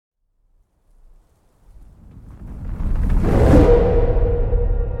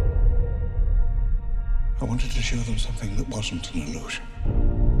show them something that wasn't an illusion.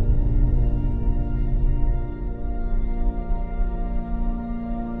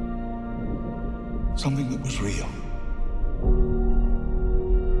 Something that was real.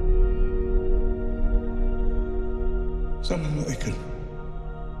 Something that they could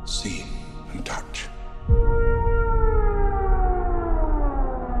see and touch.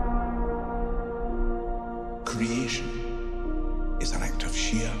 Creation is an act of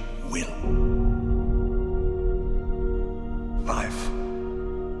sheer will. Life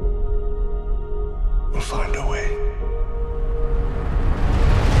will find a way.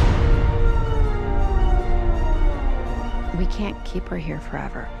 We can't keep her here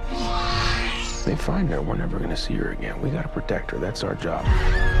forever. They find her, we're never gonna see her again. We gotta protect her, that's our job.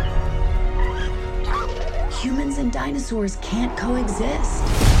 Humans and dinosaurs can't coexist.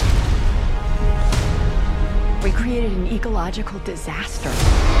 We created an ecological disaster.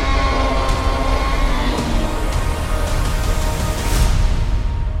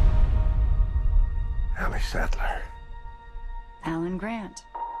 Ellie Sattler. Alan Grant.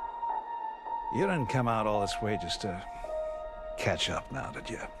 You didn't come out all this way just to catch up now, did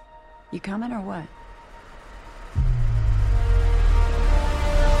you? You coming or what?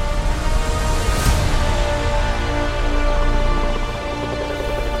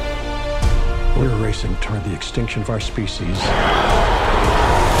 We're racing toward the extinction of our species.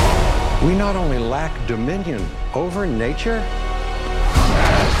 We not only lack dominion over nature,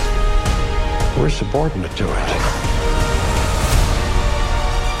 We're subordinate to it.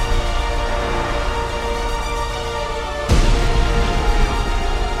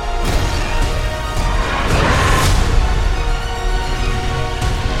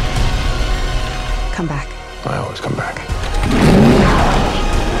 Come back. I always come back.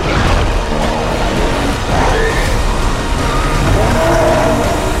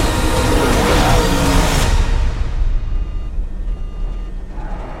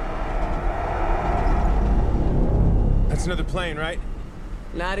 That's another plane, right?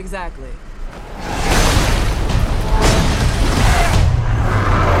 Not exactly.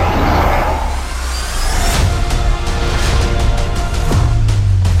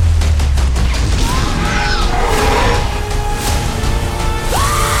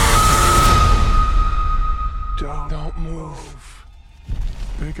 Don't move.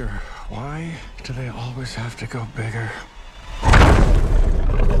 Bigger. Why do they always have to go bigger?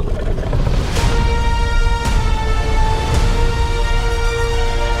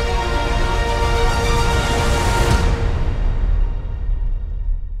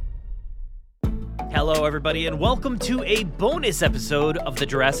 Hello, everybody, and welcome to a bonus episode of the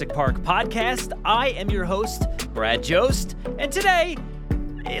Jurassic Park podcast. I am your host, Brad Jost, and today,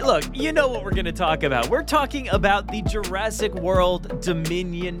 look, you know what we're going to talk about. We're talking about the Jurassic World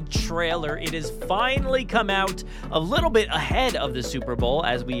Dominion trailer. It has finally come out a little bit ahead of the Super Bowl,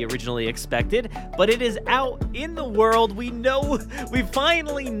 as we originally expected, but it is out in the world. We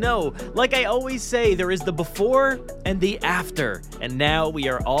finally know. Like I always say, there is the before and the after, and now we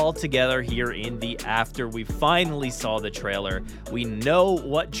are all together here in the after. We finally saw the trailer. We know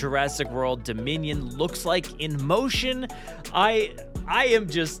what Jurassic World Dominion looks like in motion. I am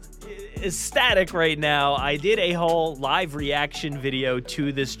just ecstatic right now. I did a whole live reaction video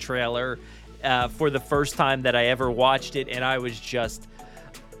to this trailer for the first time that I ever watched it, and I was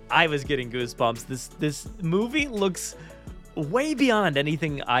getting goosebumps. This movie looks way beyond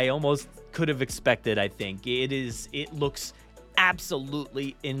anything I almost could have expected, I think. It looks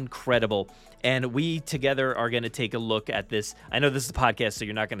absolutely incredible. And we together are going to take a look at this. I know this is a podcast, so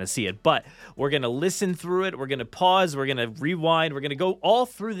you're not going to see it, but we're going to listen through it. We're going to pause. We're going to rewind. We're going to go all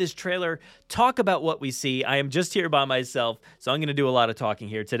through this trailer, talk about what we see. I am just here by myself, so I'm going to do a lot of talking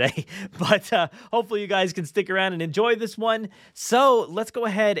here today. But hopefully you guys can stick around and enjoy this one. So let's go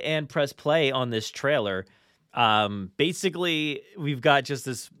ahead and press play on this trailer. Basically, we've got just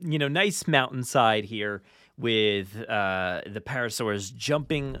this, nice mountainside here with the parasaurs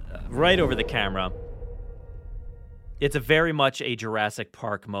jumping right over the camera. It's a very much a Jurassic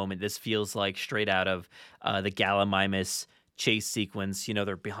Park moment. This feels like straight out of the Gallimimus chase sequence.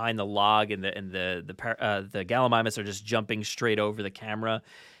 They're behind the log, and the Gallimimus are just jumping straight over the camera.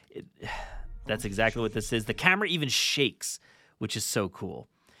 That's exactly what this is. The camera even shakes, which is so cool.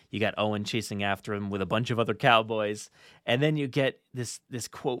 You got Owen chasing after him with a bunch of other cowboys, and then you get this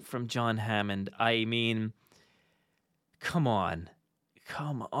quote from John Hammond. I mean, come on.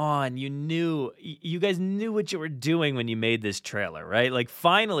 You guys knew what you were doing when you made this trailer, right? Like,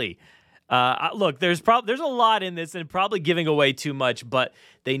 finally, look, there's a lot in this and probably giving away too much, but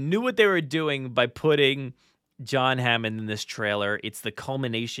they knew what they were doing by putting John Hammond in this trailer. It's the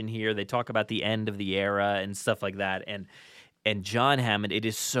culmination here. They talk about the end of the era and stuff like that. And John Hammond, it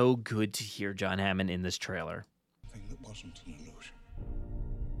is so good to hear John Hammond in this trailer. Thing that wasn't an illusion.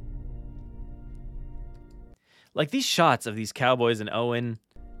 Like these shots of these cowboys and Owen,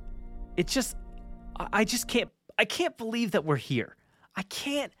 it's just, I can't believe that we're here. I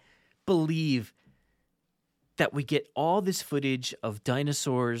can't believe that we get all this footage of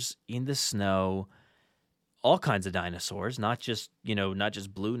dinosaurs in the snow, all kinds of dinosaurs, not just blue, not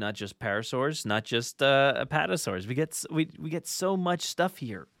just parasaurs, not just apatosaurs. We get so much stuff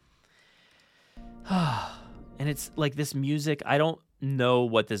here. And it's like this music, I don't know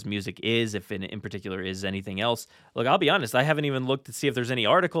what this music is, if in particular is anything else. Look, I'll be honest, I haven't even looked to see if there's any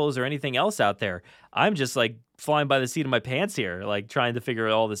articles or anything else out there. I'm just like flying by the seat of my pants here, like trying to figure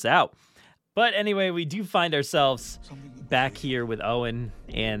all this out. But anyway, we do find ourselves back here with Owen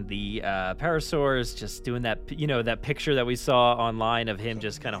and the parasaurs, just doing that, that picture that we saw online of him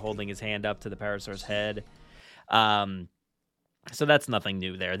just kind of holding his hand up to the parasaur's head. So that's nothing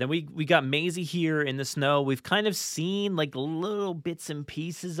new there. Then we got Maisie here in the snow. We've kind of seen like little bits and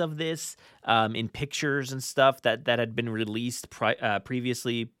pieces of this in pictures and stuff that had been released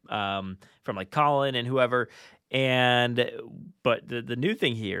previously from like Colin and whoever. But the new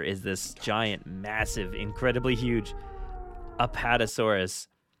thing here is this giant, massive, incredibly huge Apatosaurus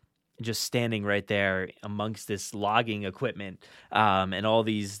just standing right there amongst this logging equipment, and all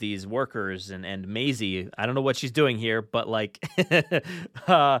these workers and Maisie. I don't know what she's doing here, but like,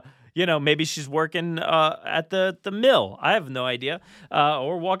 maybe she's working at the mill. I have no idea,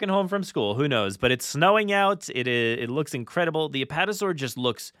 or walking home from school. Who knows? But it's snowing out. It looks incredible. The Apatosaur just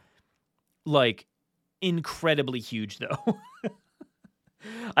looks like incredibly huge, though.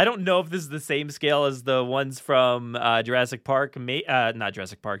 I don't know if this is the same scale as the ones from Jurassic Park, not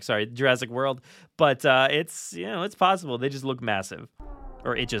Jurassic Park, sorry, Jurassic World, but it's possible. They just look massive,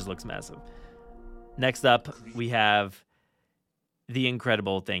 or it just looks massive. Next up, we have the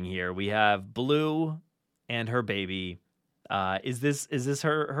incredible thing here. We have Blue and her baby. Is this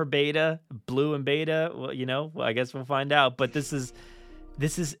her beta? Blue and Beta? Well, I guess we'll find out. But this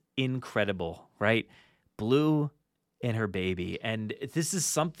is incredible, right? Blue and her baby, and this is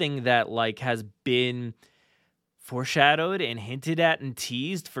something that like has been foreshadowed and hinted at and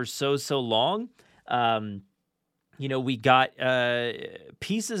teased for so long. We got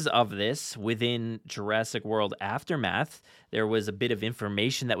pieces of this within Jurassic World Aftermath. There was a bit of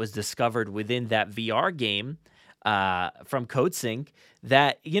information that was discovered within that VR game from CodeSync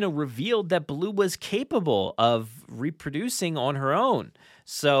that revealed that Blue was capable of reproducing on her own.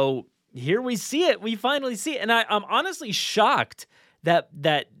 So here we see it. We finally see it. And I'm honestly shocked that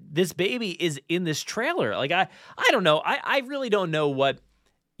this baby is in this trailer. Like, I don't know. I really don't know what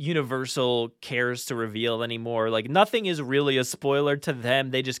Universal cares to reveal anymore. Like, nothing is really a spoiler to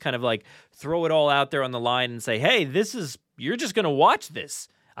them. They just kind of like throw it all out there on the line and say, hey, you're just going to watch this.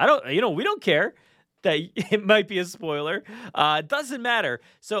 We don't care that it might be a spoiler. It doesn't matter.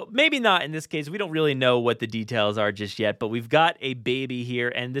 So maybe not in this case. We don't really know what the details are just yet, but we've got a baby here.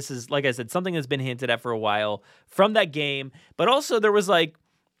 And this is, like I said, something that's been hinted at for a while from that game. But also there was like,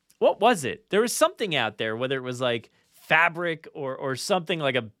 what was it? There was something out there, whether it was like fabric or something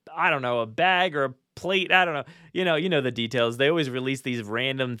like a bag or a plate. I don't know. You know the details. They always release these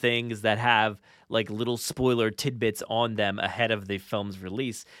random things that have like little spoiler tidbits on them ahead of the film's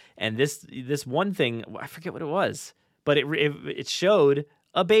release. And this one thing, I forget what it was, but it showed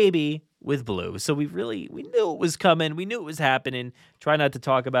a baby with Blue. So we knew it was coming. We knew it was happening. Try not to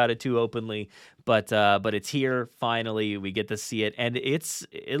talk about it too openly, but it's here finally. We get to see it, and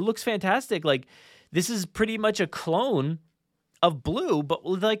it looks fantastic. Like, this is pretty much a clone of Blue, but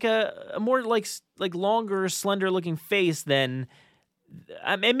with like a more like longer, slender looking face than.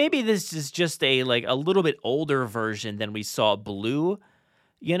 And maybe this is just a little bit older version than we saw Blue,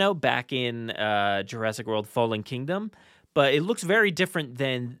 back in Jurassic World Fallen Kingdom. But it looks very different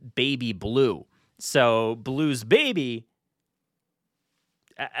than baby Blue. So Blue's baby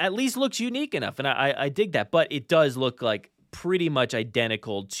at least looks unique enough, and I dig that. But it does look like pretty much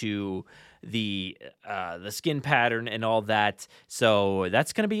identical to the skin pattern and all that. So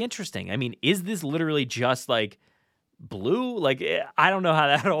that's going to be interesting. I mean, is this literally just like Blue? Like, I don't know how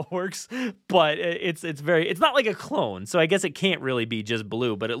that all works, but it's not like a clone. So I guess it can't really be just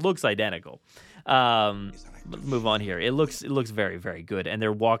Blue, but it looks identical. Let's move on here. It looks very, very good. And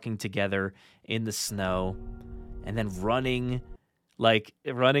they're walking together in the snow and then running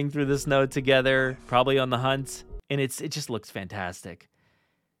through the snow together, probably on the hunt. And it just looks fantastic.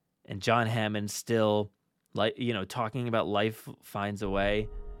 And John Hammond still talking about life finds a way.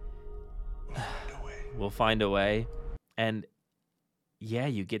 We'll find a way. And yeah,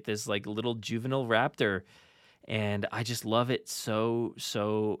 you get this like little juvenile raptor, and I just love it so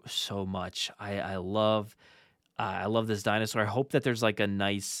much. I love this dinosaur. I hope that there's like a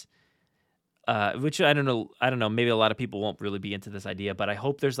nice which I don't know, maybe a lot of people won't really be into this idea, but I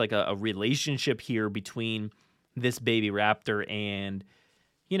hope there's like a relationship here between this baby raptor and,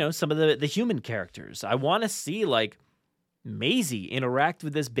 you know, some of the human characters. I want to see like Maisie interact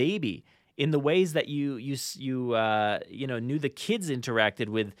with this baby in the ways that you know, knew the kids interacted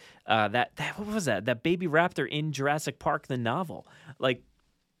with that what was that baby raptor in Jurassic Park the novel. Like,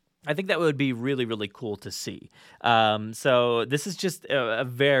 I think that would be really, really cool to see. So this is just a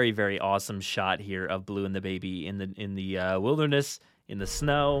very, very awesome shot here of Blue and the baby in the wilderness, in the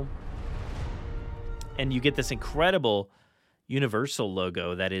snow. And you get this incredible Universal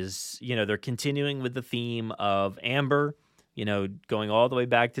logo that is, you know, they're continuing with the theme of Amber, you know, going all the way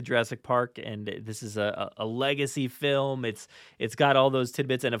back to Jurassic Park. And this is a legacy film. It's got all those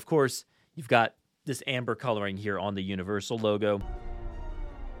tidbits. And of course, you've got this amber coloring here on the Universal logo.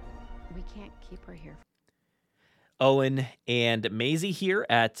 We can't keep her here. Owen and Maisie here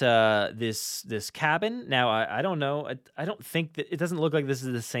at this cabin. Now, I don't know. I don't think that it doesn't look like this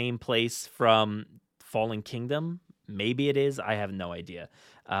is the same place from Fallen Kingdom. Maybe it is. I have no idea.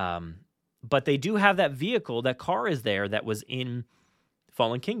 But they do have that vehicle. That car is there that was in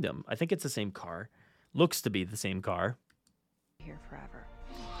Fallen Kingdom. I think it's the same car. Looks to be the same car. Here forever.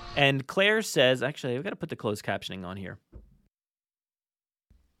 And Claire says, actually, I've got to put the closed captioning on here.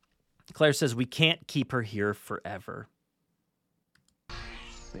 Claire says, we can't keep her here forever.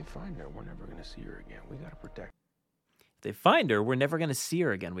 If they find her, we're never going to see her again. We got to protect her. If they find her, we're never going to see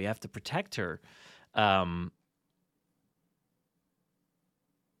her again. We have to protect her.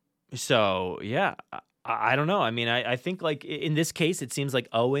 So, yeah, I don't know. I mean, I think, like, in this case, it seems like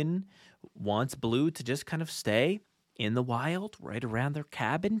Owen wants Blue to just kind of stay in the wild, right around their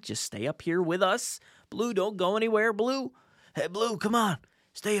cabin. Just stay up here with us. Blue, don't go anywhere, Blue. Hey, Blue, come on.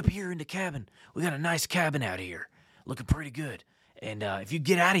 Stay up here in the cabin. We got a nice cabin out here. Looking pretty good. And if you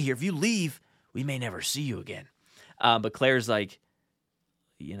get out of here, if you leave, we may never see you again. But Claire's like,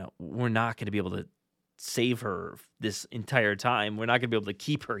 you know, we're not going to be able to save her this entire time. We're not going to be able to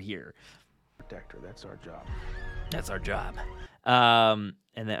keep her here. Protect her. That's our job. That's our job. And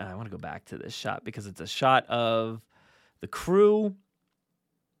then I want to go back to this shot because it's a shot of the crew,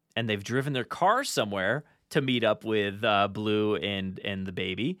 and they've driven their car somewhere to meet up with Blue and the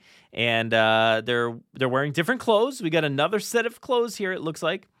baby, and they're wearing different clothes. We got another set of clothes here. It looks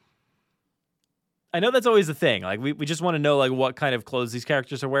like. I know that's always the thing. Like we just want to know like what kind of clothes these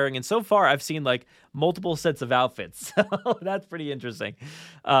characters are wearing, and so far I've seen like multiple sets of outfits. So that's pretty interesting.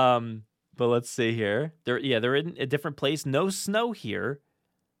 But let's see here. They're in a different place. No snow here,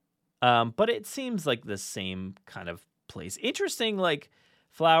 but it seems like the same kind of place. Interesting, like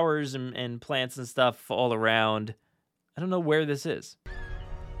flowers and plants and stuff all around. I don't know where this is.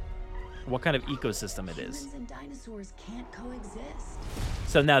 What kind of ecosystem it is. Humans and dinosaurs can't coexist.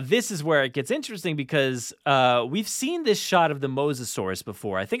 So now this is where it gets interesting because we've seen this shot of the Mosasaurus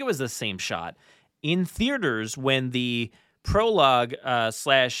before. I think it was the same shot in theaters when the prologue /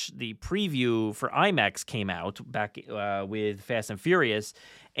 the preview for IMAX came out back with Fast and Furious.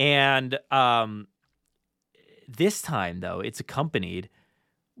 And this time, though, it's accompanied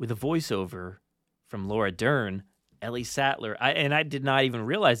with a voiceover from Laura Dern, Ellie Sattler. I did not even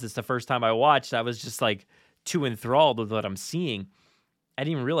realize this the first time I watched. I was just like too enthralled with what I'm seeing. I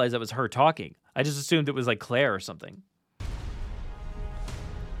didn't even realize that was her talking. I just assumed it was like Claire or something.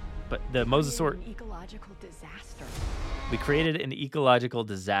 But the Mosasaurus... Ecological disaster. We created an ecological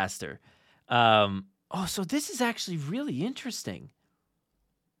disaster. So this is actually really interesting.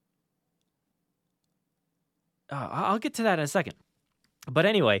 I'll get to that in a second. But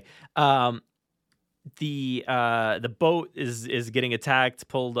anyway, the boat is getting attacked,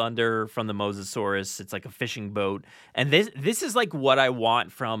 pulled under from the Mosasaurus. It's like a fishing boat, and this is like what I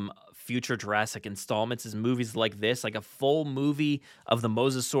want from future Jurassic installments: is movies like this, like a full movie of the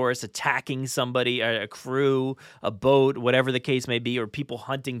Mosasaurus attacking somebody, a crew, a boat, whatever the case may be, or people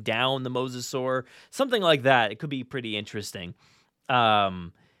hunting down the Mosasaur, something like that. It could be pretty interesting.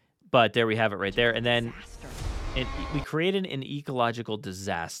 But there we have it right there, and then. We created an ecological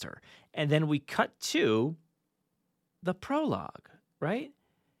disaster. And then we cut to the prologue, right?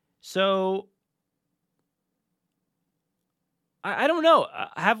 So, I don't know.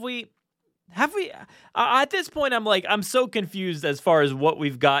 Have we, at this point, I'm so confused as far as what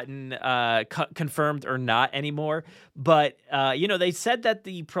we've gotten confirmed or not anymore. But, they said that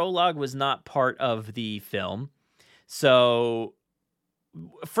the prologue was not part of the film. So,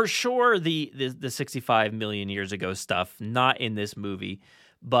 for sure the 65 million years ago stuff, not in this movie,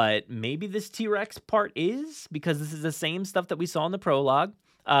 but maybe this T-Rex part is, because this is the same stuff that we saw in the prologue.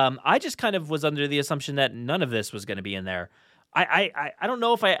 I just kind of was under the assumption that none of this was going to be in there. I don't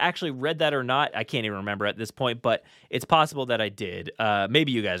know if I actually read that or not. I can't even remember at this point, but it's possible that I did.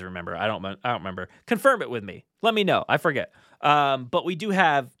 Maybe you guys remember. I don't remember. Confirm it with me. Let me know. I forget. But we do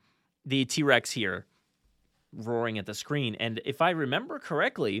have the T-Rex here roaring at the screen. And if I remember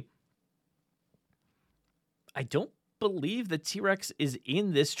correctly, I don't believe the T-Rex is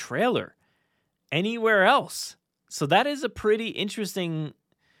in this trailer anywhere else. So that is a pretty interesting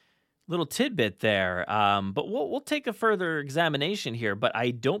little tidbit there. But we'll take a further examination here, but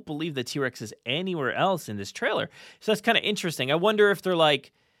I don't believe the T-Rex is anywhere else in this trailer. So that's kind of interesting. I wonder if they're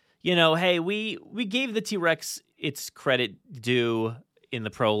like, hey, we gave the T-Rex its credit due in the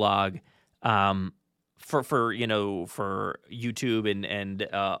prologue, for YouTube and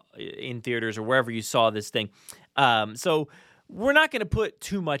in theaters or wherever you saw this thing. So we're not going to put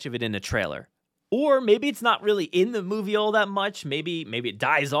too much of it in the trailer. Or maybe it's not really in the movie all that much. Maybe it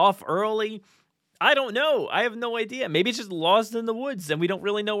dies off early. I don't know. I have no idea. Maybe it's just lost in the woods and we don't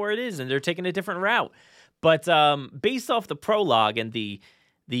really know where it is and they're taking a different route. But based off the prologue and the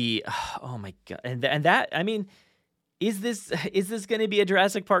oh my God, and that, I mean, is this going to be a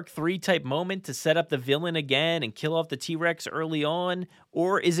Jurassic Park 3 type moment to set up the villain again and kill off the T-Rex early on?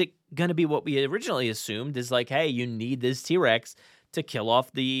 Or is it going to be what we originally assumed is like, hey, you need this T-Rex to kill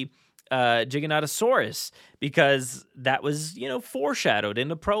off the Giganotosaurus, because that was, foreshadowed in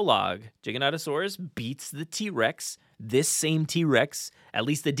the prologue. Giganotosaurus beats the T-Rex, this same T-Rex, at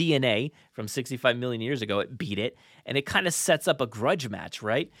least the DNA from 65 million years ago, it beat it, and it kind of sets up a grudge match,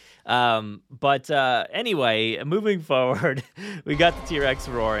 right? But anyway, moving forward, we got the T-Rex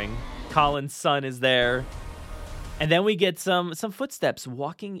roaring. Colin's son is there, and then we get some footsteps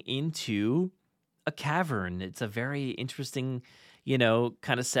walking into a cavern. It's a very interesting,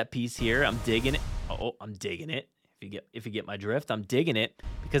 kind of set piece here. I'm digging it. Oh, I'm digging it. If you get my drift, I'm digging it,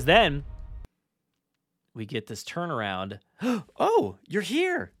 because then we get this turnaround. Oh, you're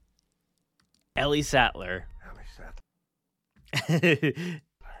here, Ellie Sattler.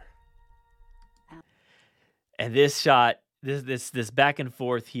 And this shot, this back and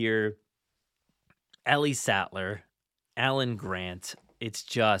forth here, Ellie Sattler, Alan Grant. It's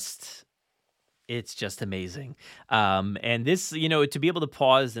just amazing. And this, to be able to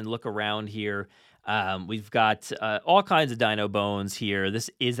pause and look around here, we've got all kinds of dino bones here. This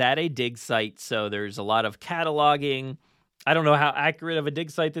is at a dig site, so there's a lot of cataloging. I don't know how accurate of a dig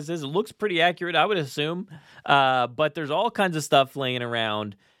site this is. It looks pretty accurate, I would assume. But there's all kinds of stuff laying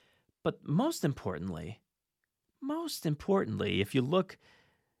around. But most importantly, if you look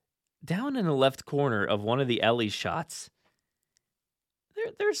down in the left corner of one of the Ellie shots,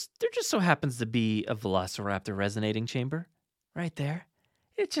 there just so happens to be a Velociraptor resonating chamber right there.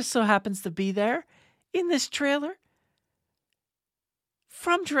 It just so happens to be there in this trailer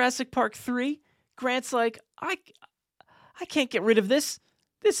from Jurassic Park 3. Grant's like, I can't get rid of this.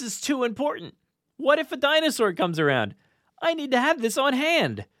 This is too important. What if a dinosaur comes around? I need to have this on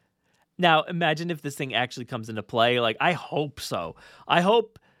hand. Now, imagine if this thing actually comes into play. Like, I hope so. I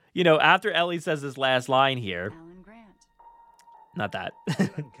hope, after Ellie says this last line here. Alan Grant. Not that. You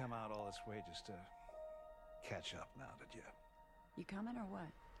didn't come out all this way just to catch up now, did you? You coming or what?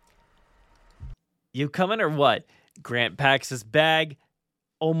 You coming or what? Grant packs his bag,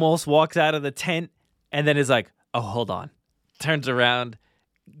 almost walks out of the tent, and then is like, oh, hold on. Turns around.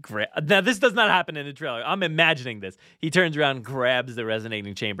 Now, this does not happen in the trailer. I'm imagining this. He turns around, grabs the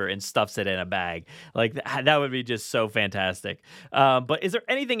resonating chamber, and stuffs it in a bag. Like, that would be just so fantastic. But is there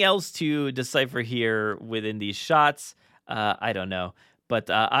anything else to decipher here within these shots? I don't know. But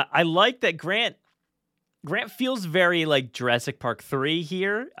I like that Grant feels very like Jurassic Park 3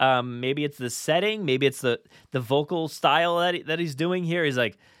 here. Maybe it's the setting. Maybe it's the vocal style that he's doing here. He's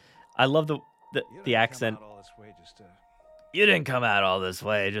like, I love the accent. You didn't come out all this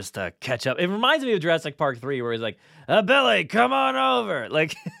way just to catch up. It reminds me of Jurassic Park 3 where he's like, Billy, come on over.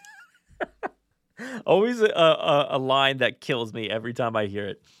 Like, always a line that kills me every time I hear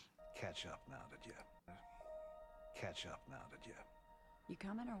it. Catch up now, did you? Catch up now, did you? You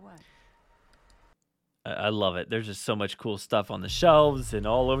coming or what? I love it. There's just so much cool stuff on the shelves and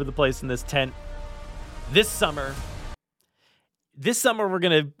all over the place in this tent. This summer, we're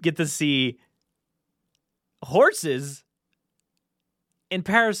going to get to see horses and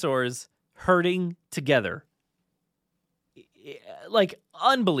parasaurs herding together. Like,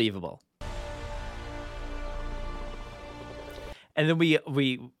 unbelievable. And then we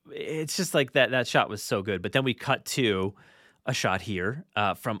it's just like that shot was so good. But then we cut to a shot here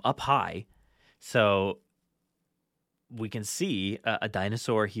from up high. So we can see a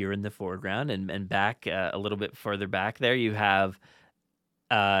dinosaur here in the foreground, and back a little bit further back there, you have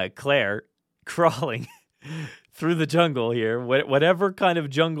Claire crawling through the jungle here, whatever kind of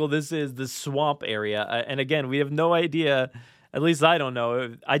jungle this is, the swamp area. And again, we have no idea. At least I don't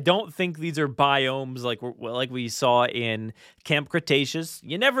know. I don't think these are biomes like we saw in Camp Cretaceous.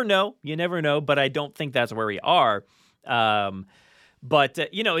 You never know. But I don't think that's where we are. But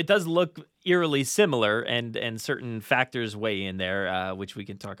it does look eerily similar, and certain factors weigh in there, which we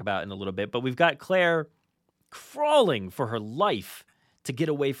can talk about in a little bit. But we've got Claire crawling for her life to get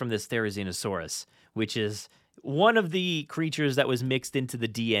away from this Therizinosaurus, which is one of the creatures that was mixed into the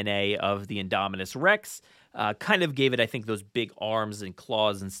DNA of the Indominus Rex. Kind of gave it, I think, those big arms and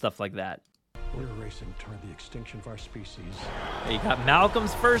claws and stuff like that. We're racing toward the extinction of our species. You got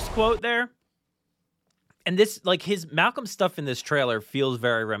Malcolm's first quote there. And this, Malcolm's stuff in this trailer feels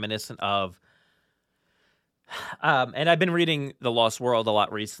very reminiscent of, and I've been reading The Lost World a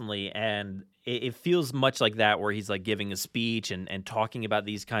lot recently, and it feels much like that, where he's like giving a speech and talking about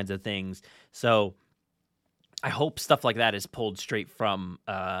these kinds of things. So I hope stuff like that is pulled straight from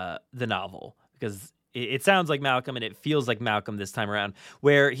the novel, because it sounds like Malcolm, and it feels like Malcolm this time around,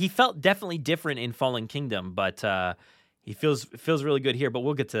 where he felt definitely different in Fallen Kingdom, but he feels really good here. But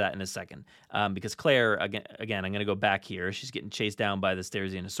we'll get to that in a second, because Claire, again, I'm going to go back here. She's getting chased down by the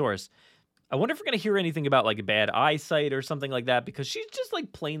Therizinosaurus. I wonder if we're going to hear anything about like bad eyesight or something like that, because she's just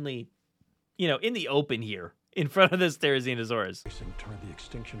like plainly, in the open here in front of this Therizinosaurus. Racing toward the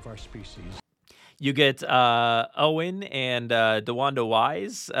extinction of our species. You get Owen and DeWanda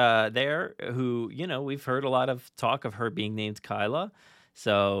Wise there, who, we've heard a lot of talk of her being named Kyla.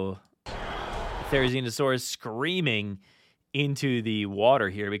 So Therizinosaurus screaming into the water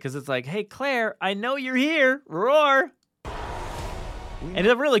here, because it's like, hey, Claire, I know you're here. Roar. And it's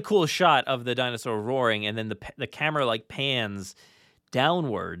a really cool shot of the dinosaur roaring, and then the camera pans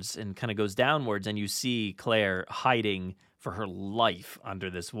downwards and kind of goes downwards, and you see Claire hiding for her life under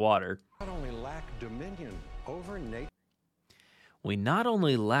this water. Not only lack dominion over nature. We not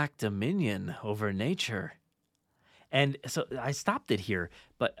only lack dominion over nature. And so I stopped it here,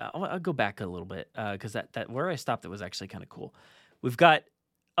 but I'll go back a little bit, because that where I stopped it was actually kind of cool. We've got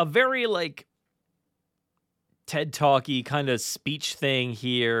a very TED Talky kind of speech thing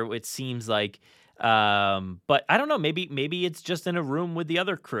here, it seems like. But I don't know, maybe it's just in a room with the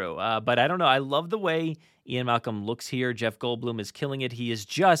other crew. But I don't know. I love the way Ian Malcolm looks here. Jeff Goldblum is killing it. He is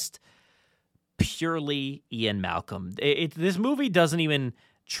just purely Ian Malcolm. This movie doesn't even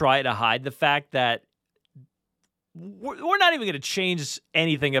try to hide the fact that we're not even going to change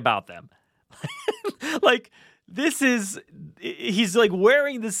anything about them. He's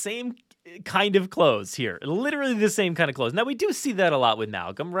wearing the same kind of clothes here, literally the same kind of clothes. Now we do see that a lot with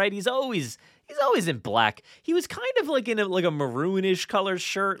Malcolm, right? He's always in black. He was kind of in a maroonish color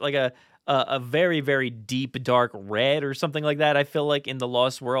shirt, like a very, very deep dark red or something like that, I feel like, in The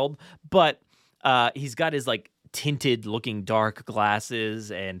Lost World. But he's got his tinted looking dark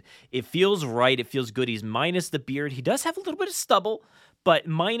glasses, and it feels right. It feels good. He's minus the beard. He does have a little bit of stubble, but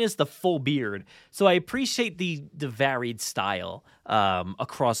minus the full beard. So I appreciate the varied style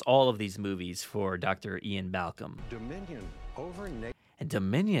across all of these movies for Dr. Ian Malcolm. Dominion over nature. And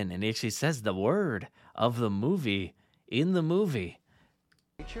dominion, and he actually says the word of the movie in the movie.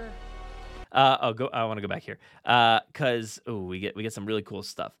 Nature? I want to go back here because we get some really cool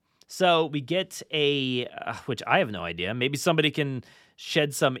stuff. So we get which I have no idea. Maybe somebody can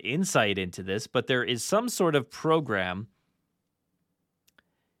shed some insight into this, but there is some sort of program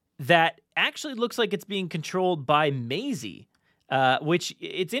that actually looks like it's being controlled by Maisie, which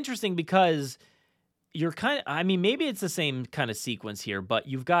it's interesting because you're maybe it's the same kind of sequence here, but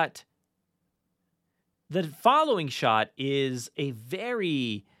you've got the following shot is a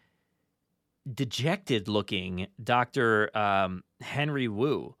very dejected looking Dr. Henry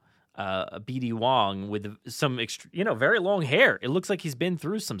Wu, BD Wong, with some very long hair. It looks like he's been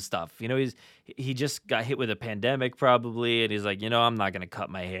through some stuff. He just got hit with a pandemic probably, and he's like, I'm not going to cut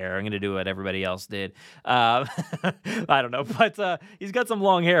my hair. I'm going to do what everybody else did. I don't know, but he's got some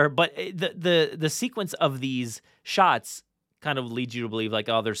long hair. But the sequence of these shots kind of leads you to believe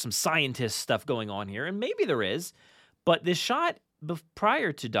there's some scientist stuff going on here, and maybe there is. But this shot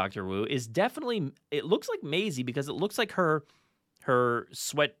prior to Dr. Wu is definitely, it looks like Maisie, because it looks like her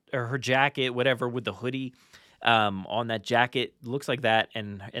sweat or her jacket, whatever, with the hoodie on that jacket looks like that,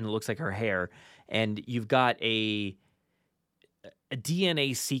 and it looks like her hair. And you've got a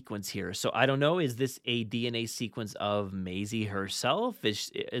DNA sequence here. So I don't know, is this a DNA sequence of Maisie herself?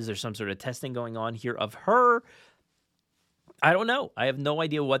 Is there some sort of testing going on here of her? I don't know. I have no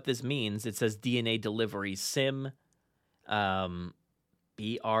idea what this means. It says DNA delivery sim, BRCA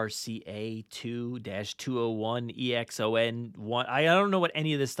 2-201 EXON 1. I don't know what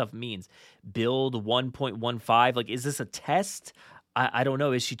any of this stuff means. Build 1.15. Like, is this a test? I don't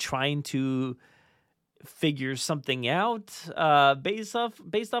know. Is she trying to figure something out based off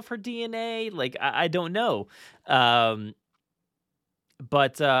her DNA? Like, I don't know. But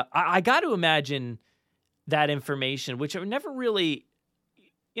I got to imagine that information, which I never really,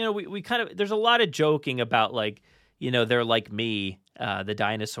 we kind of, there's a lot of joking about, like, they're like me, the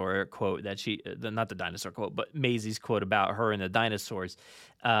dinosaur quote that not the dinosaur quote, but Maisie's quote about her and the dinosaurs.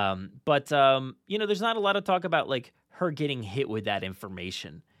 But there's not a lot of talk about, like, her getting hit with that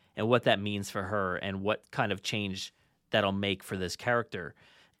information and what that means for her and what kind of change that'll make for this character.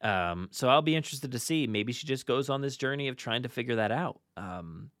 So I'll be interested to see. Maybe she just goes on this journey of trying to figure that out.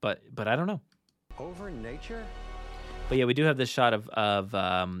 But I don't know. Over nature? But yeah, we do have this shot of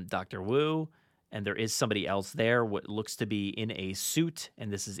Dr. Wu, and there is somebody else there, what looks to be in a suit,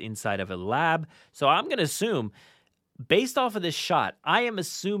 and this is inside of a lab. So I'm going to assume, based off of this shot, I am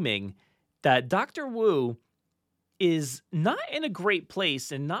assuming that Dr. Wu is not in a great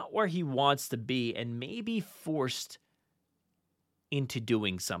place and not where he wants to be, and maybe forced into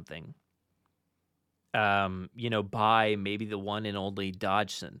doing something. By maybe the one and only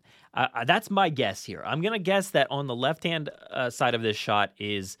Dodgson. That's my guess here. I'm going to guess that on the left-hand side of this shot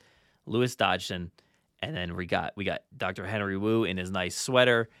is Louis Dodgson, and then we got Dr. Henry Wu in his nice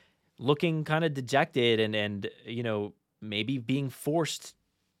sweater, looking kind of dejected and maybe being forced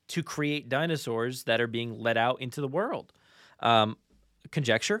to create dinosaurs that are being let out into the world.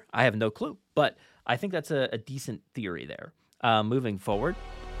 Conjecture, I have no clue, but I think that's a decent theory there. Moving forward,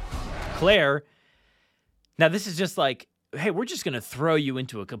 Claire. Now, this is just like, hey, we're just going to throw you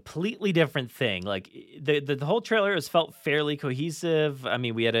into a completely different thing. Like, the whole trailer has felt fairly cohesive. I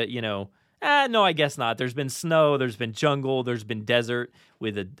mean, we had no, I guess not. There's been snow, there's been jungle, there's been desert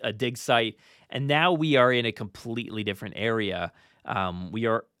with a dig site. And now we are in a completely different area. We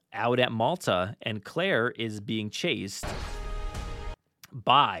are out at Malta, and Claire is being chased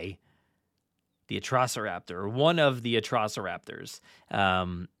by the Atrociraptor, one of the Atrociraptors.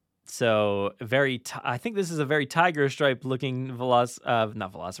 So I think this is a very tiger stripe looking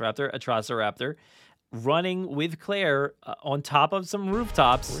Atrociraptor running with Claire on top of some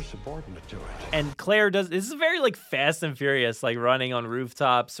rooftops. We're subordinate to it. And Claire this is very like Fast and Furious, like running on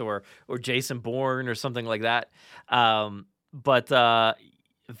rooftops or Jason Bourne or something like that. And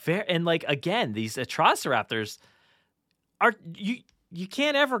like, again, these Atrociraptors are, you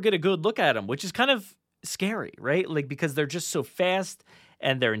can't ever get a good look at them, which is kind of scary, right? Like, because they're just so fast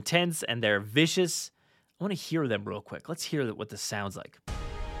and they're intense and they're vicious. I want to hear them real quick. Let's hear what this sounds like.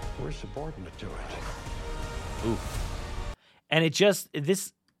 We're subordinate to it. Ooh. And it just,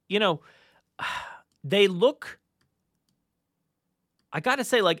 they look, I got to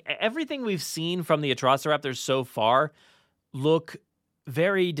say, like, everything we've seen from the Atrociraptors so far look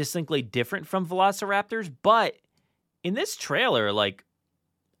very distinctly different from Velociraptors, but in this trailer, like,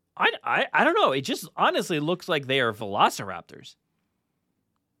 I don't know, it just honestly looks like they are Velociraptors.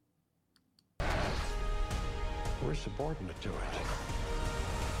 We're subordinate to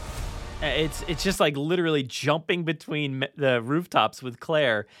it. It's just like literally jumping between the rooftops with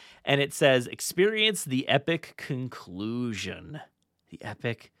Claire, and it says, experience the epic conclusion. The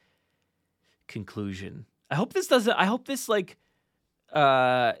epic conclusion. I hope this like,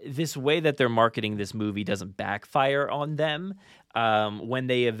 this way that they're marketing this movie doesn't backfire on them when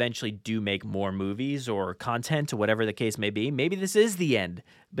they eventually do make more movies or content or whatever the case may be. Maybe this is the end,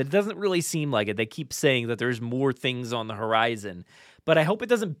 but it doesn't really seem like it. They keep saying that there's more things on the horizon, but I hope it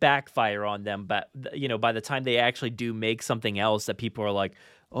doesn't backfire on them. But, by the time they actually do make something else that people are like,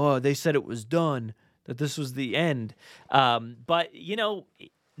 oh, they said it was done, that this was the end. But,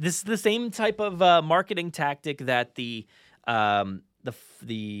 this is the same type of marketing tactic that the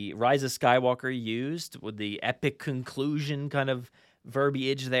Rise of Skywalker used with the epic conclusion kind of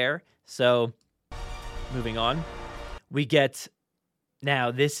verbiage there. So, moving on, we get,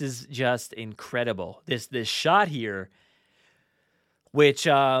 now this is just incredible. This shot here, which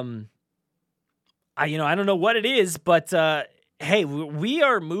I don't know what it is, but hey, we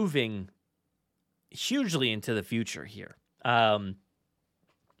are moving hugely into the future here.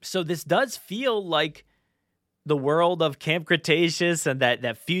 So this does feel like the world of Camp Cretaceous and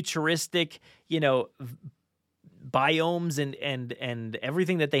that futuristic, biomes and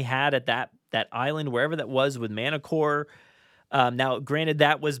everything that they had at that island, wherever that was with Manticore. Now, granted,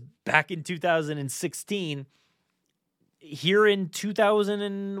 that was back in 2016. here in 2000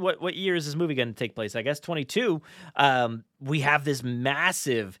 and what year is this movie going to take place? I guess 22. We have this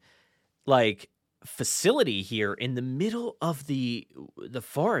massive like facility here in the middle of the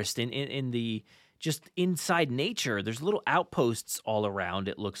forest in the just inside nature. There's little outposts all around,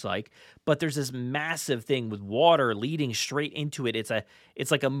 it looks like, but there's this massive thing with water leading straight into it.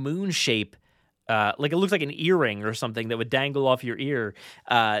 It's like a moon shape, like it looks like an earring or something that would dangle off your ear.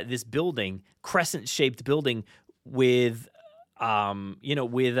 This building, crescent shaped building with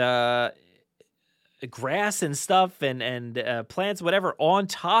grass and stuff and plants, whatever, on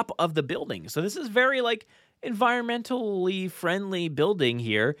top of the building. So this is very like environmentally friendly building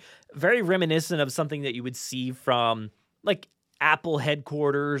here, very reminiscent of something that you would see from like Apple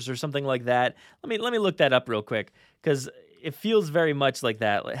headquarters or something like that. Let me look that up real quick because it feels very much like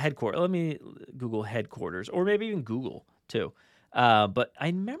that headquarters. Let me Google headquarters, or maybe even Google too. But I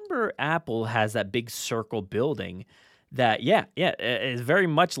remember Apple has that big circle building that is very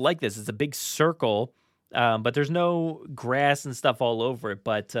much like this. It's a big circle, but there's no grass and stuff all over it.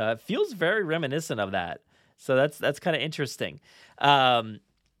 But it feels very reminiscent of that. So that's kind of interesting.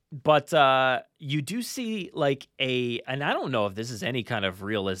 But you do see like and I don't know if this is any kind of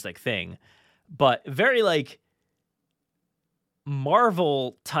realistic thing, but very like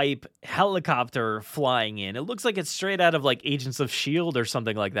Marvel type helicopter flying in. It looks like it's straight out of like Agents of S.H.I.E.L.D. or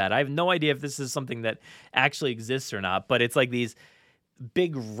something like that. I have no idea if this is something that actually exists or not, but it's like these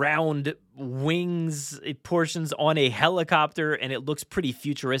big round wings portions on a helicopter, and it looks pretty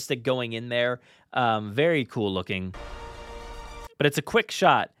futuristic going in there. Very cool looking. But it's a quick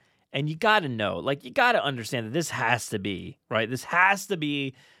shot, and you got to know, like, you got to understand that this has to be, right? This has to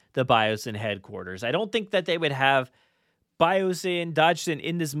be the Biosyn headquarters. I don't think that they would have Biosyn, Dodgson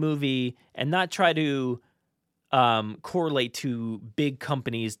in this movie and not try to correlate to big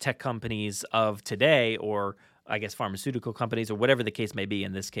companies, tech companies of today, or I guess pharmaceutical companies, or whatever the case may be.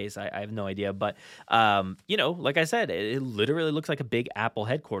 In this case, I have no idea. But, like I said, it literally looks like a big Apple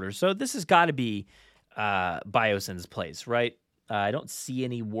headquarters. So this has got to be Biosyn's place, right? I don't see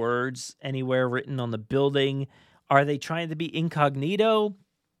any words anywhere written on the building. Are they trying to be incognito?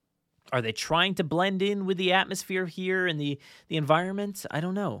 Are they trying to blend in with the atmosphere here and the environment? I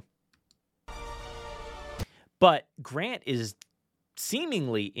don't know. But Grant is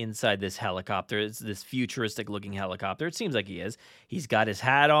seemingly inside this helicopter. It's this futuristic-looking helicopter. It seems like he is. He's got his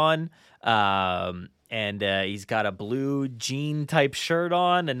hat on, and he's got a blue jean-type shirt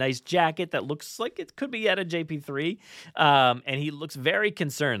on, a nice jacket that looks like it could be at a JP3, and he looks very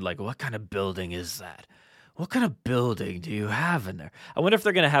concerned, like, what kind of building is that? What kind of building do you have in there? I wonder if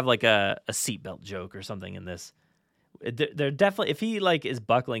they're going to have, like, a seatbelt joke or something in this. They're definitely, if he, like, is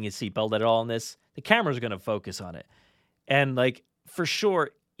buckling his seatbelt at all in this, the camera's going to focus on it. And, like, for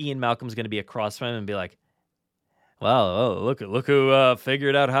sure, Ian Malcolm's going to be across from him and be like, "Well, oh, look who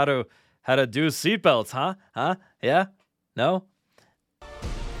figured out how to do seatbelts, huh? Huh? Yeah? No?"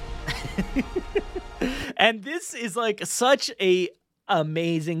 And this is like such a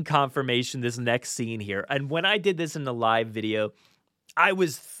amazing confirmation, this next scene here. And when I did this in the live video, I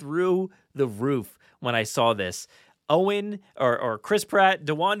was through the roof when I saw this. Owen or Chris Pratt,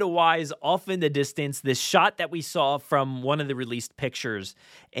 DeWanda Wise off in the distance, this shot that we saw from one of the released pictures,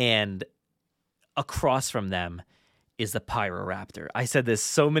 and across from them is the Pyroraptor. I said this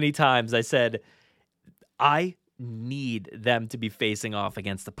so many times. I said, I need them to be facing off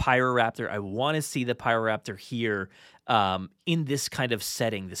against the Pyroraptor. I want to see the Pyroraptor here in this kind of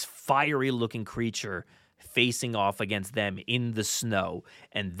setting, this fiery looking creature facing off against them in the snow.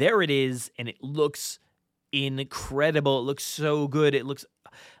 And there it is, and it looks incredible. It looks so good. It looks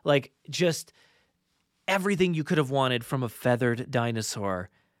like just everything you could have wanted from a feathered dinosaur.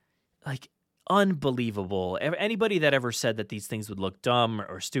 Like, unbelievable. Anybody that ever said that these things would look dumb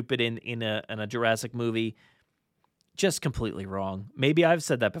or stupid in a Jurassic movie, just completely wrong. Maybe I've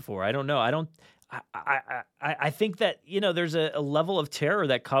said that before. I don't know. I think that, there's a level of terror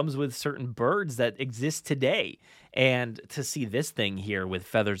that comes with certain birds that exist today. And to see this thing here with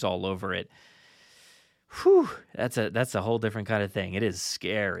feathers all over it, whew, that's a whole different kind of thing. It is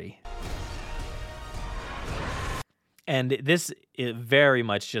scary. And it very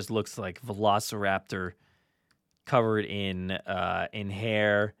much just looks like Velociraptor covered in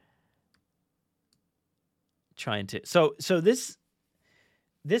hair. Trying to so this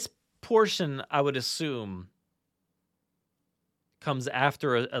portion, I would assume, comes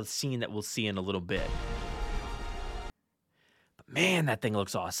after a scene that we'll see in a little bit. But man, that thing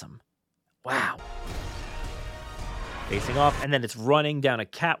looks awesome. Wow. Facing off, and then it's running down a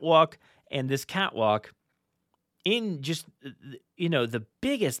catwalk, and this catwalk in just, the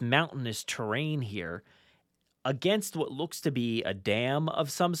biggest mountainous terrain here, against what looks to be a dam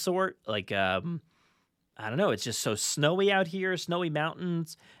of some sort. Like, I don't know. It's just so snowy out here, snowy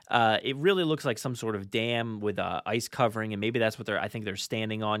mountains. It really looks like some sort of dam with ice covering, and maybe that's what I think they're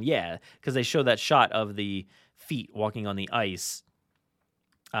standing on. Yeah, because they show that shot of the feet walking on the ice.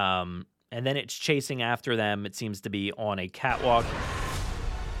 And then it's chasing after them. It seems to be on a catwalk.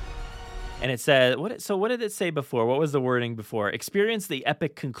 And it said, what did it say before? What was the wording before? Experience the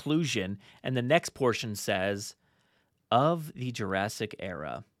epic conclusion. And the next portion says, of the Jurassic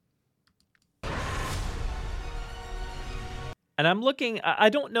era. And I'm looking, I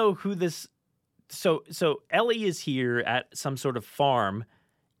don't know who this, so Ellie is here at some sort of farm.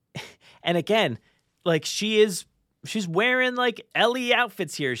 And again, like she's wearing like Ellie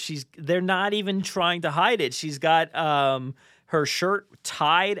outfits here. They're not even trying to hide it. She's got, her shirt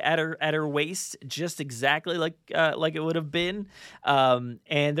tied at her waist, just exactly like it would have been. And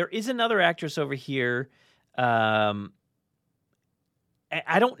there is another actress over here. I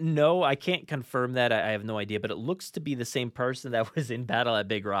don't know. I can't confirm that. I have no idea. But it looks to be the same person that was in Battle at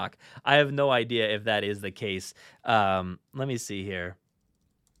Big Rock. I have no idea if that is the case. Let me see here.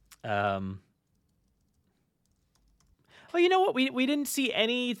 Oh, you know what? We didn't see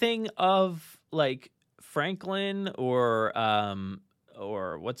anything of like Franklin or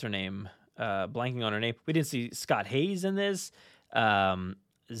what's her name? Blanking on her name. We didn't see Scott Hayes in this.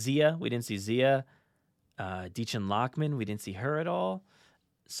 Zia, we didn't see Zia. Deachin Lockman, we didn't see her at all.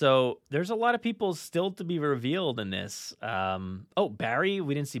 So there's a lot of people still to be revealed in this. Barry,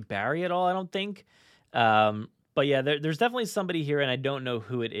 we didn't see Barry at all, I don't think. But yeah, there's definitely somebody here, and I don't know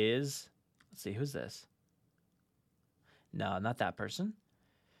who it is. Let's see, who's this? No, not that person.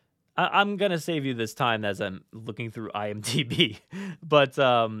 I'm going to save you this time as I'm looking through IMDb. But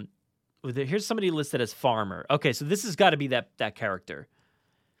here's somebody listed as Farmer. Okay, so this has got to be that character.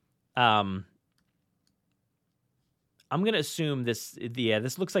 I'm going to assume this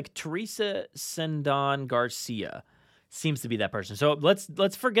looks like Teresa Sendon Garcia. Seems to be that person. So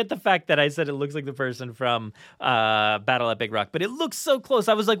let's forget the fact that I said it looks like the person from Battle at Big Rock, but it looks so close.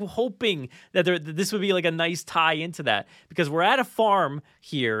 I was like hoping that this would be like a nice tie into that, because we're at a farm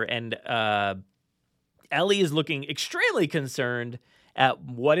here, and Ellie is looking extremely concerned at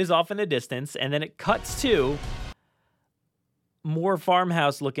what is off in the distance, and then it cuts to more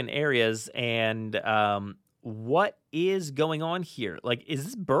farmhouse-looking areas, and what is going on here? Like, is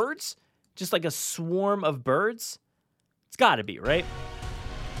this birds? Just like a swarm of birds? It's got to be, right?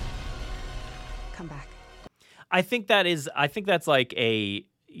 Come back. I think that's like a,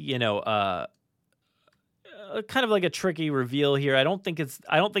 kind of like a tricky reveal here. I don't think this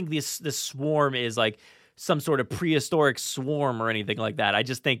swarm is like some sort of prehistoric swarm or anything like that. I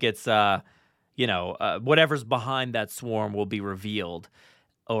just think it's whatever's behind that swarm will be revealed.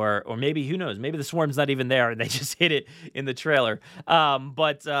 Or maybe, who knows, maybe the swarm's not even there and they just hit it in the trailer.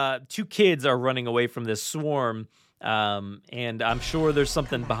 But two kids are running away from this swarm. And I'm sure there's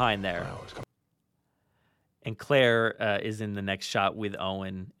something behind there. And Claire is in the next shot with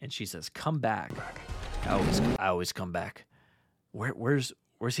Owen, and she says, "Come back. I always come back." Where's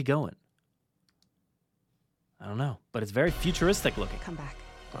he going? I don't know, but it's very futuristic looking. Come back.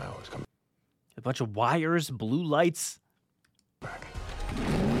 I always come A bunch of wires, blue lights. Back.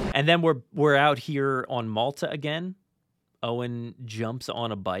 And then we're out here on Malta again. Owen jumps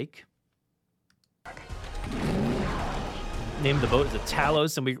on a bike. Name of the boat is a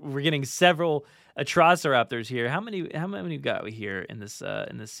Talos, and we're getting several Atrociraptors here. How many got we here in this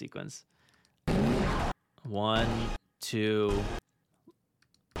sequence? 1, 2.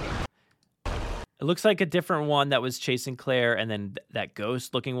 It looks like a different one that was chasing Claire, and then that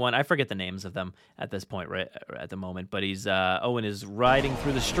ghost-looking one. I forget the names of them at this point, right at the moment. But Owen is riding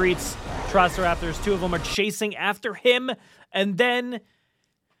through the streets. Atrociraptors, 2 of them are chasing after him, and then,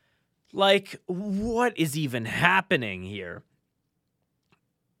 like, what is even happening here?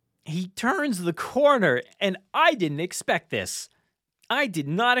 He turns the corner, and I didn't expect this. I did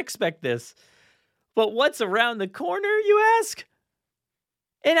not expect this. But what's around the corner, you ask?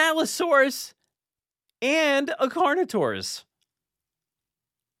 An Allosaurus and a Carnotaurus.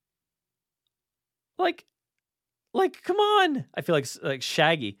 Like, come on. I feel like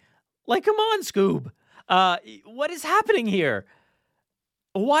Shaggy. Like, come on, Scoob. What is happening here?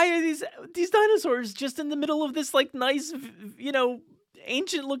 Why are these dinosaurs just in the middle of this, like, nice,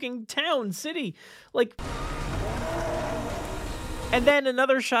 ancient-looking town, city? Like, and then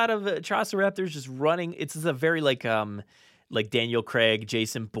another shot of Atrociraptors just running. It's a very, like, like Daniel Craig,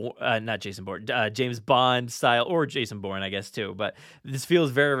 James Bond style, or Jason Bourne, I guess too. But this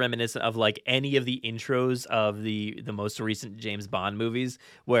feels very reminiscent of like any of the intros of the most recent James Bond movies,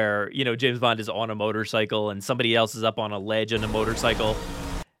 where James Bond is on a motorcycle and somebody else is up on a ledge on a motorcycle,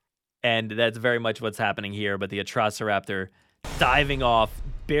 and that's very much what's happening here. But the Atrociraptor diving off,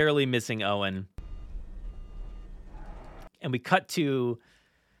 barely missing Owen, and we cut to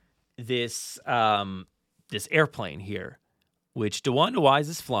this this airplane here, which DeWanda Wise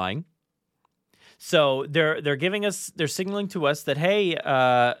is flying. So they're signaling to us that, hey,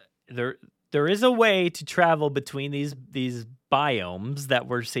 there is a way to travel between these biomes that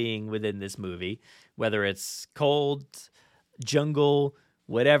we're seeing within this movie, whether it's cold, jungle,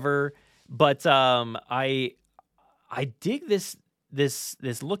 whatever. But I dig this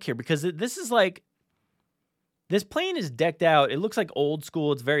look here, because this is like, this plane is decked out. It looks like old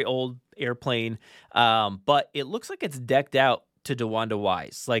school. It's a very old airplane, but it looks like it's decked out to DeWanda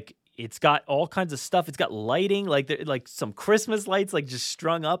Wise. Like, it's got all kinds of stuff. It's got lighting, like some Christmas lights, like just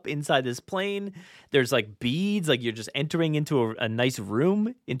strung up inside this plane. There's like beads, like you're just entering into a nice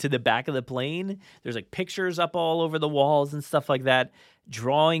room into the back of the plane. There's like pictures up all over the walls and stuff like that.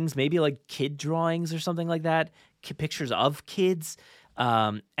 Drawings, maybe like kid drawings or something like that. Pictures of kids.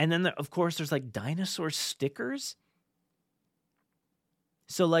 And then, of course, there's like dinosaur stickers.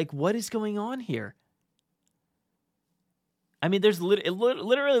 So, like, what is going on here? I mean, it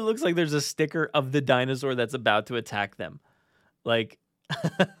literally looks like there's a sticker of the dinosaur that's about to attack them. Like,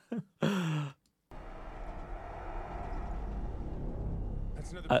 That's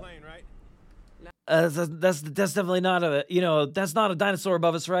another plane, right? that's definitely not that's not a dinosaur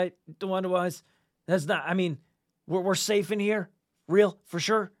above us, right? DeWanda Wise? That's not, I mean, we're safe in here. Real, for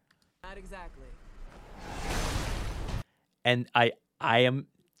sure. Not exactly. And I am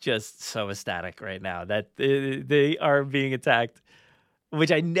just so ecstatic right now that they are being attacked,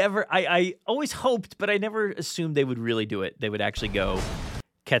 which I always hoped, but I never assumed they would really do it. They would actually go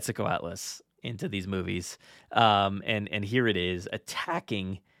Quetzalcoatlus into these movies. And here it is,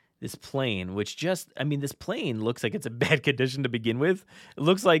 attacking this plane, which this plane looks like it's in bad condition to begin with. It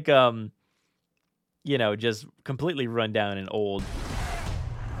looks like, just completely run down and old.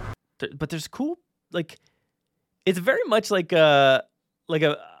 But there's cool, like, it's very much like a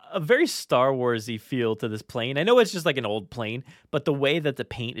very Star Wars-y feel to this plane. I know it's just like an old plane, but the way that the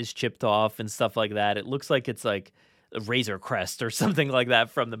paint is chipped off and stuff like that, it looks like it's like a Razor Crest or something like that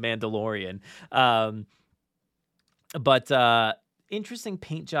from The Mandalorian. But interesting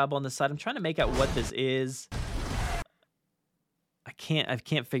paint job on the side. I'm trying to make out what this is. I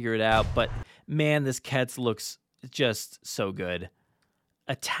can't figure it out, but man, this Ketz looks just so good.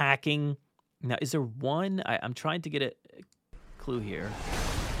 Attacking. Now, is there one? I'm trying to get a clue here.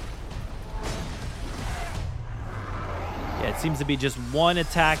 Yeah, it seems to be just one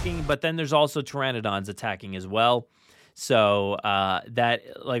attacking, but then there's also pteranodons attacking as well. So that,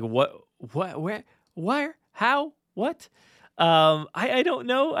 like, what, where, how, what? I don't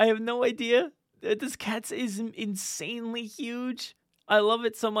know. I have no idea. This Ketz is insanely huge. I love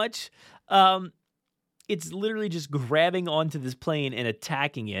it so much. It's literally just grabbing onto this plane and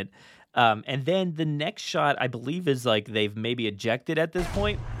attacking it. And then the next shot, I believe, is like they've maybe ejected at this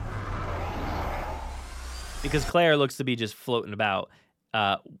point. Because Claire looks to be just floating about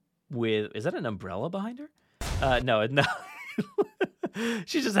with... Is that an umbrella behind her? No.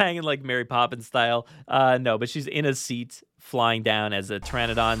 She's just hanging like Mary Poppins style. No, but she's in a seat flying down as the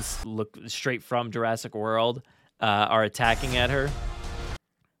pteranodons look straight from Jurassic World are attacking at her.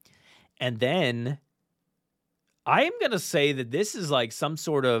 And then I am going to say that this is like some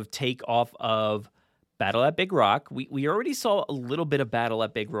sort of take off of Battle at Big Rock. We already saw a little bit of Battle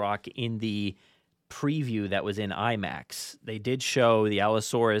at Big Rock in the preview that was in IMAX. They did show the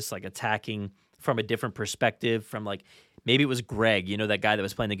Allosaurus like attacking from a different perspective, from like, maybe it was Greg, that guy that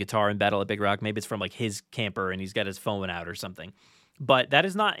was playing the guitar in Battle at Big Rock. Maybe it's from like his camper and he's got his phone out or something. But that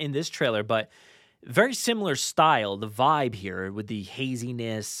is not in this trailer, but very similar style, the vibe here with the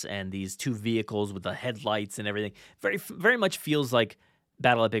haziness and these two vehicles with the headlights and everything. Very, very much feels like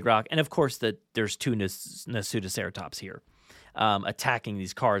Battle at Big Rock. And of course, there's two Nasutoceratops here attacking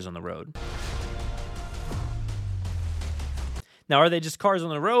these cars on the road. Now, are they just cars on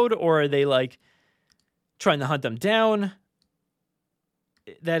the road, or are they like trying to hunt them down?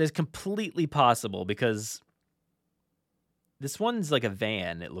 That is completely possible, because this one's like a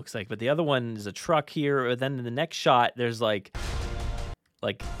van, it looks like, but the other one is a truck here. Or then in the next shot, there's like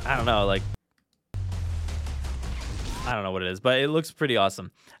I don't know, like, I don't know what it is, but it looks pretty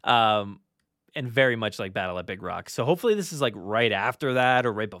awesome. And very much like Battle at Big Rock. So hopefully this is like right after that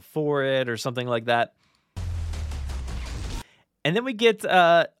or right before it or something like that. And then we get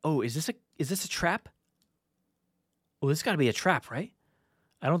is this a trap? Oh, this got to be a trap, right?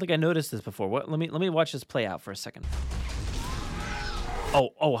 I don't think I noticed this before. What? Let me watch this play out for a second. Oh,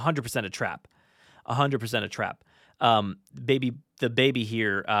 100% a trap. 100% a trap. The baby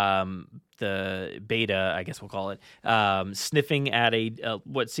here, the beta, I guess we'll call it, sniffing at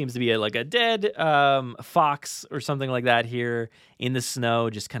what seems to be like a dead fox or something like that here in the snow,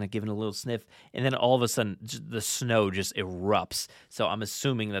 just kind of giving a little sniff, and then all of a sudden the snow just erupts. So I'm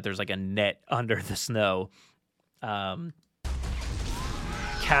assuming that there's like a net under the snow,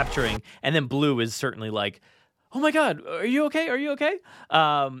 capturing, and then Blue is certainly like, "Oh my God, are you okay? Are you okay?"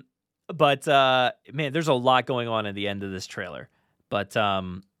 But man, there's a lot going on at the end of this trailer. But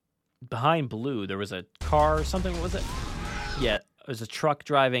behind Blue, there was a car or something. What was it? Yeah, there's a truck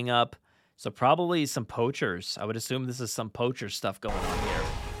driving up. So probably some poachers. I would assume this is some poacher stuff going on here.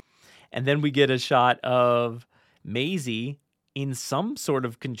 And then we get a shot of Maisie in some sort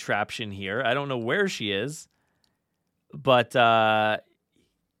of contraption here. I don't know where she is, but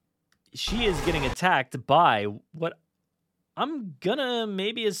she is getting attacked by what I'm gonna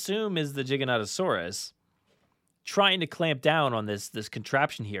maybe assume is the Giganotosaurus, trying to clamp down on this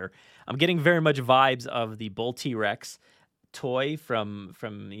contraption here. I'm getting very much vibes of the Bull T-Rex toy from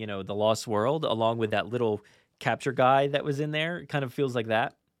the Lost World, along with that little capture guy that was in there. It kind of feels like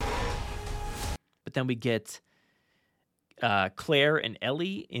that. But then we get Claire and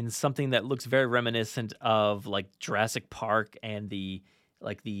Ellie in something that looks very reminiscent of like Jurassic Park and the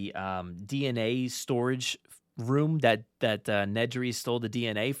DNA storage room that Nedry stole the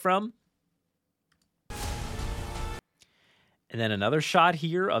DNA from. And then another shot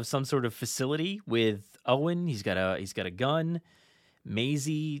here of some sort of facility with Owen. He's got a gun.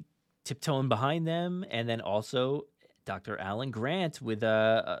 Maisie tiptoeing behind them, and then also Dr. Alan Grant with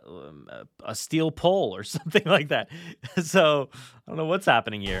a steel pole or something like that. So I don't know what's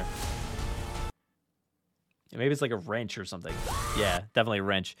happening here. Maybe it's like a wrench or something. Yeah, definitely a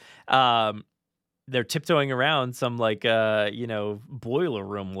wrench. They're tiptoeing around some like boiler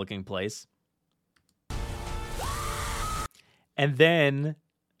room looking place. And then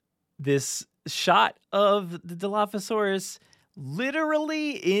this shot of the Dilophosaurus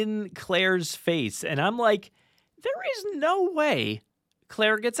literally in Claire's face. And I'm like, there is no way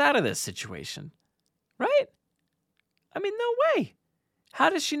Claire gets out of this situation, right? I mean, no way.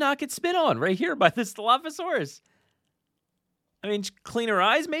 How does she not get spit on right here by this Dilophosaurus? I mean, clean her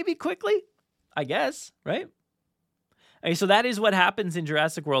eyes maybe quickly, I guess, right? Okay, so that is what happens in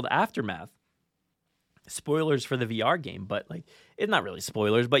Jurassic World Aftermath. Spoilers for the VR game, but like it's not really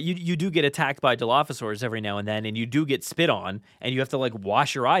spoilers, but you do get attacked by Dilophosaurs every now and then, and you do get spit on, and you have to like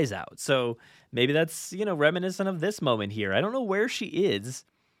wash your eyes out. So maybe that's reminiscent of this moment here. I don't know where she is,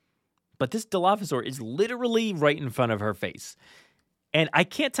 but this Dilophosaur is literally right in front of her face, and I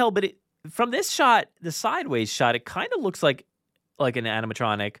can't tell, but from this shot, the sideways shot, it kind of looks like an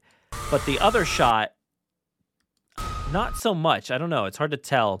animatronic, but the other shot, not so much. I don't know. It's hard to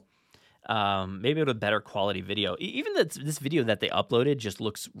tell. Maybe with a better quality video. Even this video that they uploaded just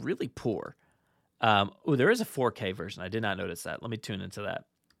looks really poor. There is a 4K version. I did not notice that. Let me tune into that.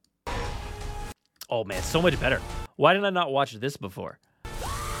 Oh man, so much better. Why did I not watch this before?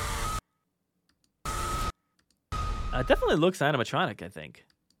 It definitely looks animatronic, I think.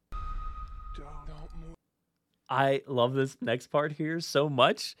 I love this next part here so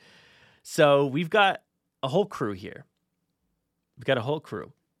much. So we've got a whole crew here.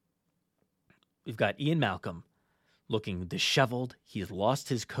 We've got Ian Malcolm looking disheveled. He's lost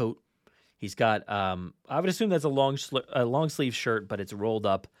his coat. He's got, I would assume that's a long sleeve shirt, but it's rolled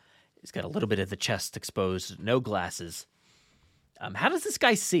up. He's got a little bit of the chest exposed, no glasses. How does this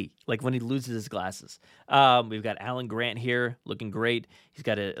guy see, like when he loses his glasses? We've got Alan Grant here looking great. He's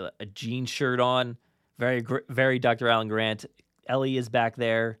got a jean shirt on, very Dr. Alan Grant. Ellie is back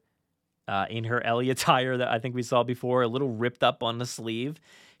there in her Ellie attire that I think we saw before, a little ripped up on the sleeve.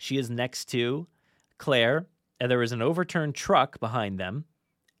 She is next to Claire, and there is an overturned truck behind them.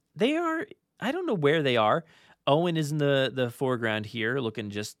 They are, I don't know where they are. Owen is in the foreground here, looking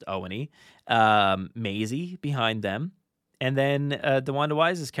just Owen-y. Maisie behind them. And then DeWanda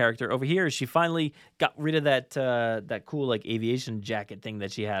Wise's character over here, she finally got rid of that cool like aviation jacket thing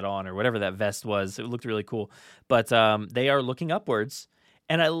that she had on, or whatever that vest was. It looked really cool. But they are looking upwards.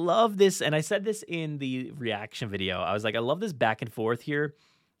 And I love this, and I said this in the reaction video. I was like, I love this back and forth here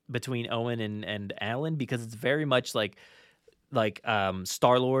between Owen and Alan, because it's very much like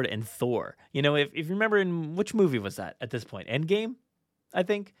Star-Lord and Thor. If you remember, in which movie was that at this point? Endgame, I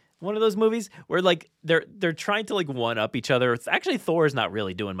think. One of those movies where like they're trying to like one up each other. It's actually Thor's not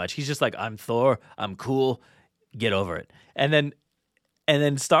really doing much. He's just like, I'm Thor, I'm cool. Get over it. And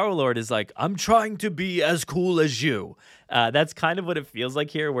then Star-Lord is like, I'm trying to be as cool as you. That's kind of what it feels like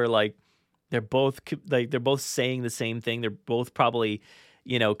here, where like they're both saying the same thing. They're both probably,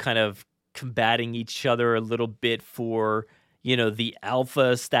 kind of combating each other a little bit for, the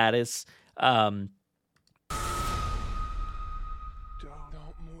alpha status. Don't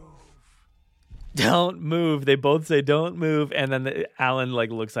move. Don't move. They both say don't move, and then Alan like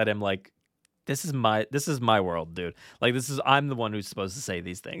looks at him like, This is my world, dude. Like I'm the one who's supposed to say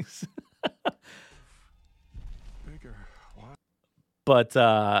these things. Bigger. What? But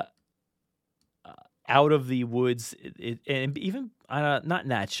out of the woods, and even not in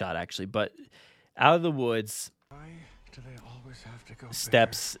that shot actually, but out of the woods, Why do they always have to go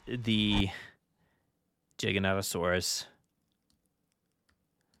steps the Giganotosaurus,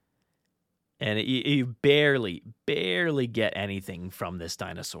 and you barely get anything from this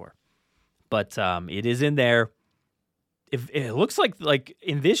dinosaur. But it is in there. It looks like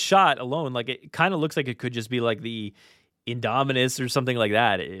in this shot alone, like it kind of looks like it could just be like the Indominus or something like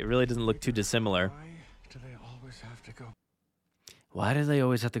that. It really doesn't look too dissimilar. Why do they always have to go? Why do they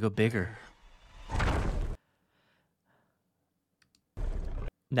always have to go bigger?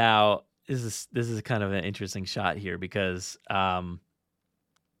 Now, this is kind of an interesting shot here because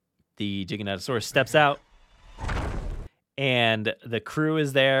the Giganotosaurus steps out. And the crew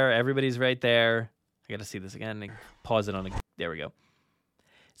is there. Everybody's right there. I got to see this again. Pause it on. There we go.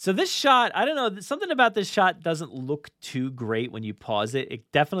 So this shot, I don't know. Something about this shot doesn't look too great when you pause it.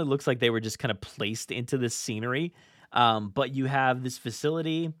 It definitely looks like they were just kind of placed into this scenery. But you have this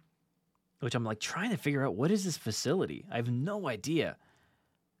facility, which I'm like trying to figure out, what is this facility? I have no idea.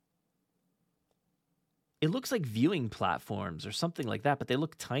 It looks like viewing platforms or something like that, but they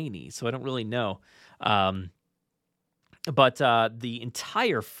look tiny, so I don't really know. But the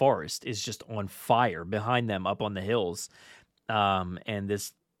entire forest is just on fire behind them up on the hills. And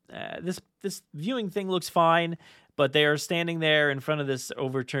this viewing thing looks fine, but they are standing there in front of this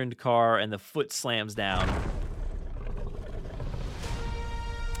overturned car and the foot slams down.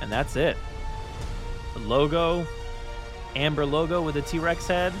 And that's it. The logo, amber logo with a T-Rex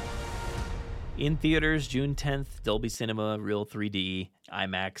head. In theaters, June 10th, Dolby Cinema, Real 3D,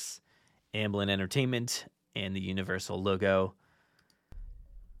 IMAX, Amblin Entertainment, and the Universal logo.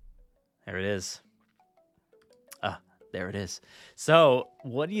 There it is. There it is. So,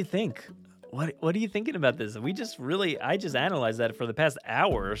 what do you think? What are you thinking about this? I just analyzed that for the past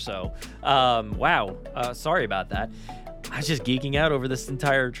hour or so. Wow. Sorry about that. I was just geeking out over this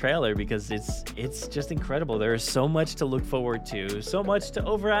entire trailer because it's just incredible. There is so much to look forward to, so much to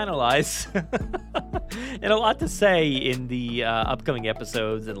overanalyze, and a lot to say in the upcoming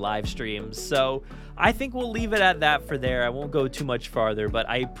episodes and live streams. So I think we'll leave it at that for there. I won't go too much farther, but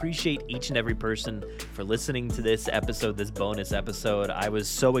I appreciate each and every person for listening to this episode, this bonus episode. I was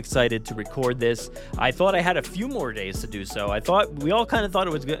so excited to record this. I thought I had a few more days to do so. We all kind of thought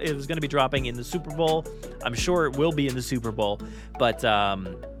it was going to be dropping in the Super Bowl. I'm sure it will be in the Super Bowl, but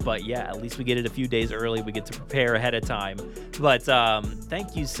yeah, at least we get it a few days early. We get to prepare ahead of time. But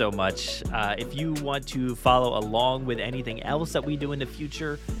thank you so much. If you want to follow along with anything else that we do in the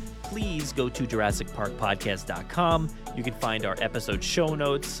future, please go to JurassicParkPodcast.com. You can find our episode show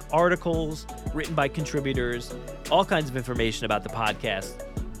notes, articles written by contributors, all kinds of information about the podcast.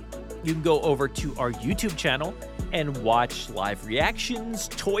 You can go over to our YouTube channel and watch live reactions,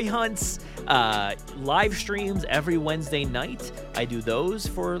 toy hunts, live streams every Wednesday night. I do those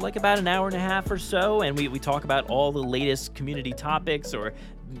for like about an hour and a half or so, and we talk about all the latest community topics or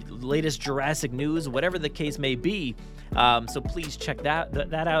latest Jurassic news, whatever the case may be. So please check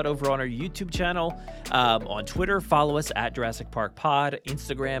that out over on our YouTube channel. On Twitter, follow us at Jurassic Park Pod.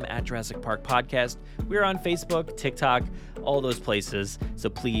 Instagram at Jurassic Park Podcast. We're on Facebook, TikTok, all those places. So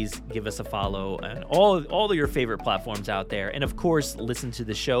please give us a follow and all of your favorite platforms out there. And of course, listen to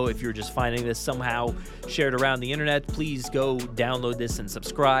the show. If you're just finding this somehow shared around the internet, please go download this and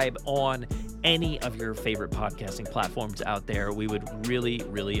subscribe on any of your favorite podcasting platforms out there. We would really,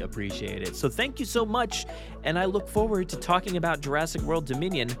 really appreciate it. So thank you so much. And I look forward to talking about Jurassic World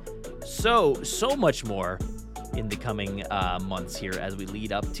Dominion so much more in the coming months here as we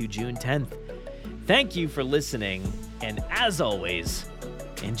lead up to June 10th. Thank you for listening. And as always,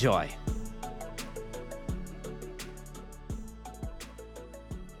 enjoy.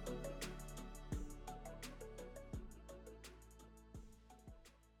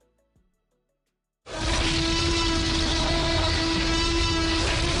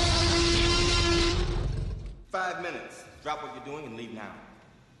 Five minutes. Drop what you're doing and leave now.